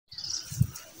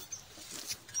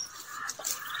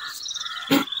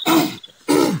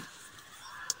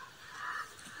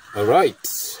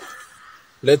Alright,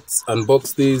 let's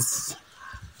unbox this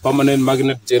permanent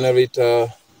magnet generator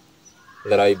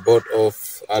that I bought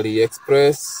off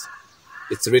Aliexpress.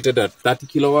 It's rated at 30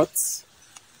 kilowatts,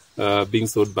 being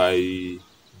sold by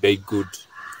Good.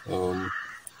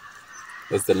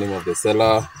 That's the name of the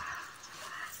seller.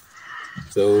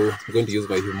 So I'm going to use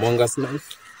my humongous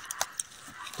knife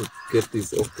to get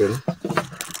this open.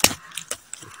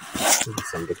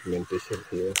 Some documentation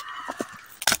here.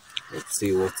 Let's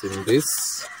see what's in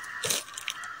this.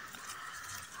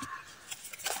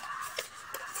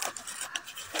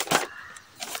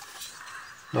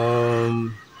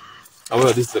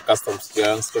 However, this is a customs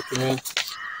clearance document.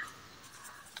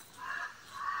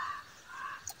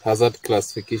 Hazard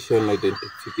classification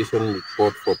identification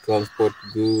report for transport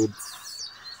goods.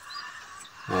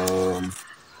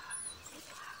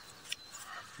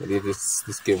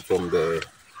 This came from the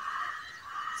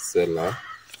seller.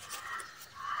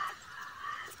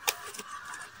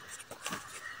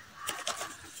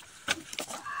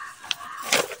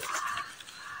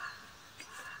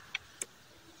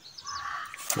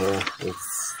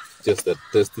 It's just a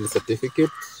testing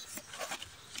certificate.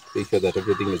 Make sure that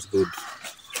everything is good.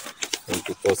 And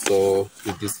to also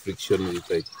with this friction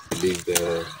with, I believe,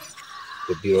 the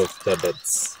Bureau of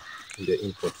Standards in the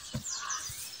import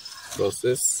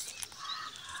process.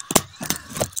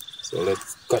 So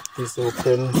let's cut this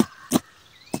open.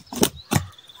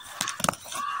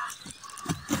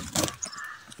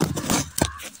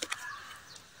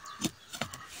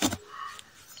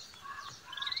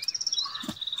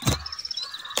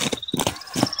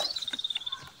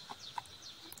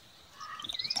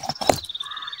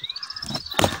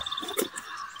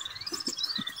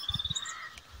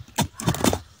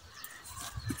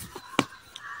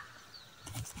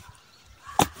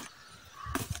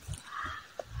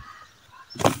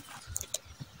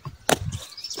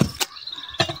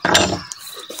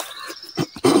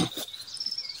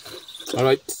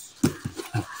 Alright,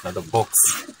 another box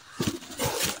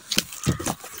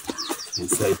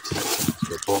inside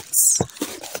the box.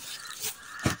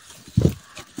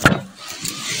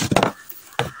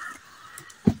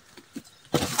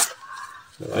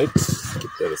 Alright,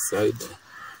 keep that aside.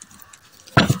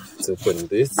 Let's open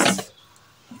this.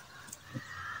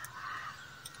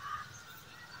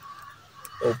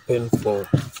 Open for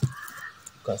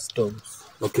customs.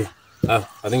 Okay,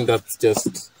 I think that's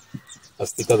just a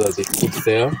sticker that they put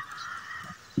there.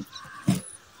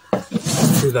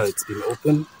 See that it's been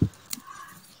opened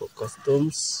for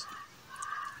customs.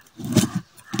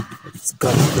 Let's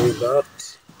cut through that.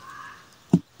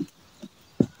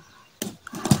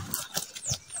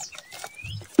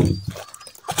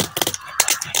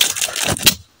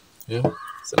 Yeah,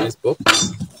 it's a nice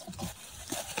box.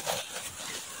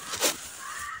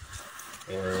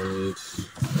 And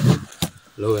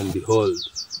lo and behold,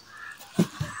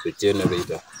 the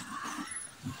generator.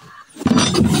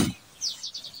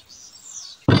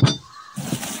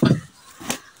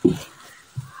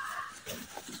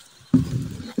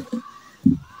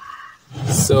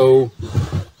 So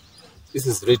this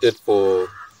is rated for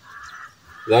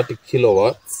 30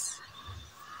 kilowatts.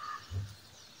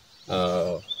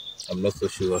 I'm not so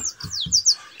sure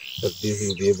that this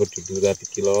will be able to do 30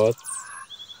 kilowatts.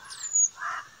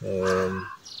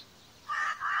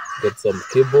 Got some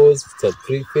cables. It's a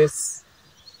 3-phase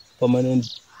permanent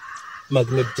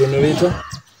magnet generator.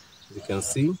 As you can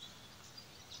see,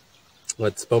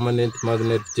 what's permanent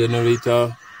magnet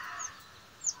generator,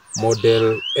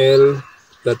 model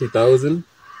L30,000,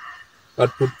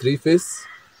 output 3-phase,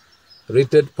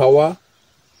 rated power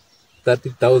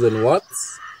 30,000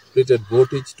 watts, rated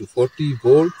voltage to 40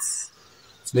 volts.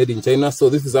 It's made in China, so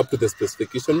this is up to the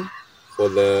specification for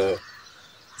the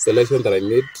selection that I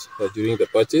made during the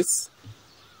purchase.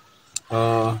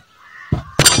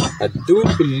 I do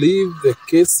believe the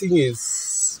casing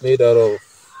is made out of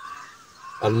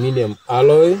aluminium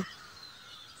alloy.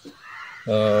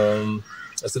 I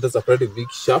said that's a pretty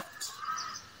big shaft,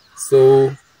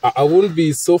 so I won't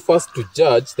be so fast to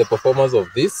judge the performance of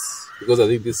this, because I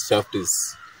think this shaft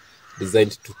is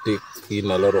designed to take in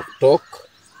a lot of torque.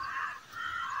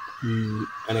 And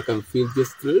I can feel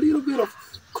just a little bit of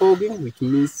cogging, which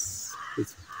means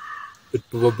it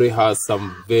probably has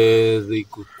some very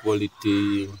good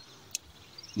quality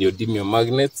neodymium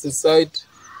magnets inside.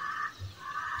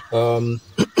 So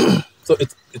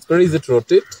it's very easy to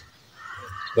rotate,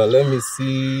 but let me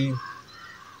see.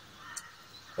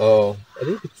 I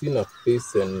think it's in a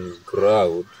phase and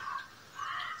ground,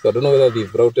 so I don't know whether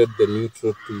they've routed the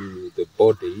neutral to the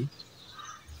body.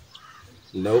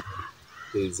 Nope,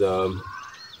 there's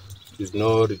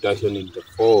no reduction in the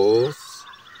force.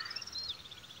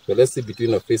 So let's see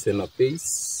between a phase and a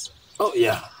phase. Oh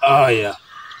yeah, oh yeah,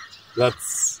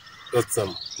 that's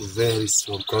some very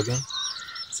strong cogging.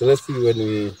 So let's see when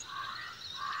we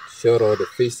show all the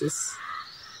phases.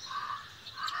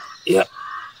 Yeah,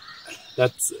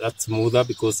 that's smoother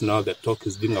because now the torque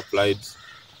is being applied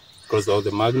across all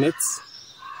the magnets.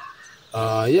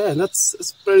 Yeah,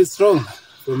 that's pretty strong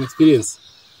from experience.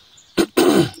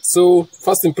 So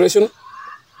first impression,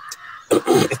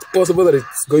 it's possible that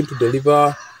it's going to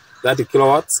deliver 30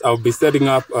 kilowatts. I'll be setting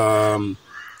up doing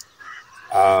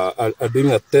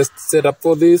a test setup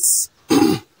for this.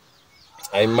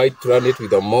 I might run it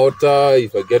with a motor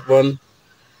if I get one.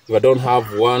 If I don't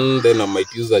have one, then I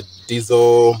might use a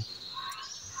diesel,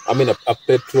 a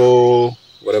petrol,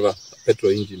 whatever, a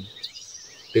petrol engine.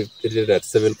 Rated at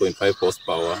 7.5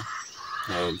 horsepower.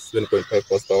 7.5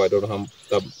 horsepower, I don't know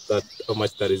how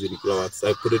much that is in kilowatts.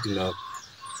 I put it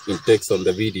in text on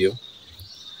the video.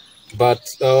 But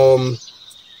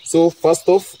so first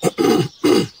off,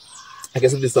 I can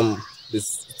see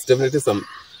it's definitely some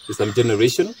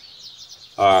generation.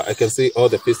 I can see all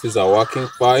the pieces are working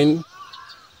fine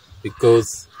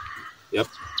because, yep,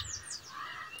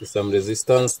 there's some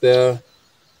resistance there.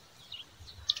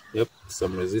 Yep,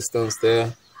 some resistance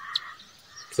there.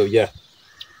 So yeah,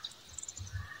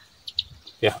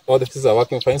 all the pieces are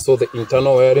working fine. So the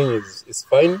internal wiring is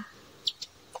fine.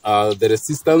 The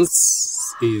resistance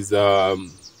is,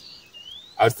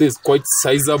 I'd say, it's quite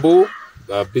sizable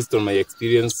based on my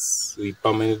experience with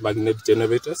permanent magnet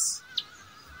generators.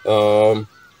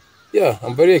 Yeah,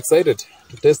 I'm very excited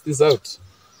to test this out.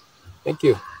 Thank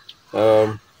you.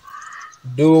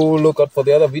 Do look out for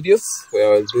the other videos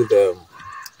where I'll do the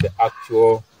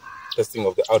actual testing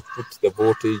of the output, the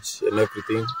voltage, and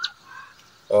everything.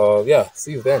 Yeah,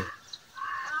 see you then.